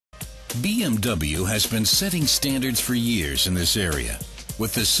BMW has been setting standards for years in this area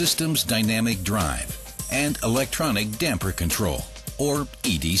with the system's dynamic drive and electronic damper control, or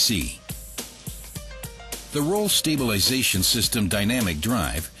EDC. The roll stabilization system dynamic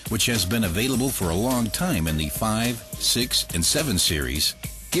drive, which has been available for a long time in the 5, 6, and 7 series,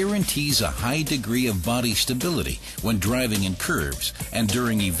 guarantees a high degree of body stability when driving in curves and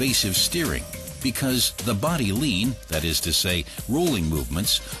during evasive steering, because the body lean, that is to say, rolling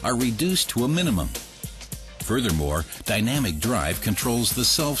movements, are reduced to a minimum. Furthermore, dynamic drive controls the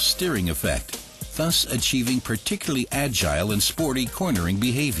self-steering effect, thus achieving particularly agile and sporty cornering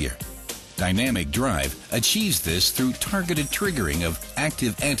behavior. Dynamic drive achieves this through targeted triggering of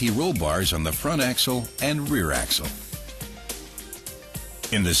active anti-roll bars on the front axle and rear axle.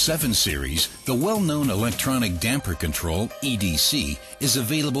 In the 7 series, the well-known electronic damper control, EDC, is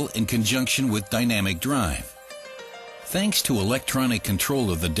available in conjunction with dynamic drive. Thanks to electronic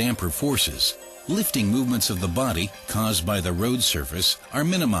control of the damper forces, lifting movements of the body caused by the road surface are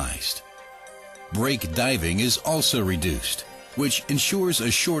minimized. Brake diving is also reduced, which ensures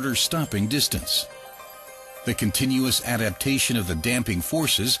a shorter stopping distance. The continuous adaptation of the damping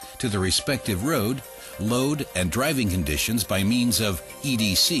forces to the respective road, load, and driving conditions by means of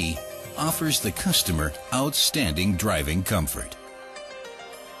EDC offers the customer outstanding driving comfort.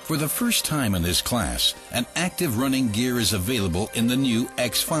 For the first time in this class, an active running gear is available in the new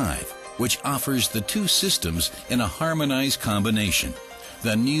X5, which offers the two systems in a harmonized combination,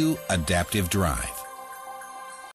 the new adaptive drive.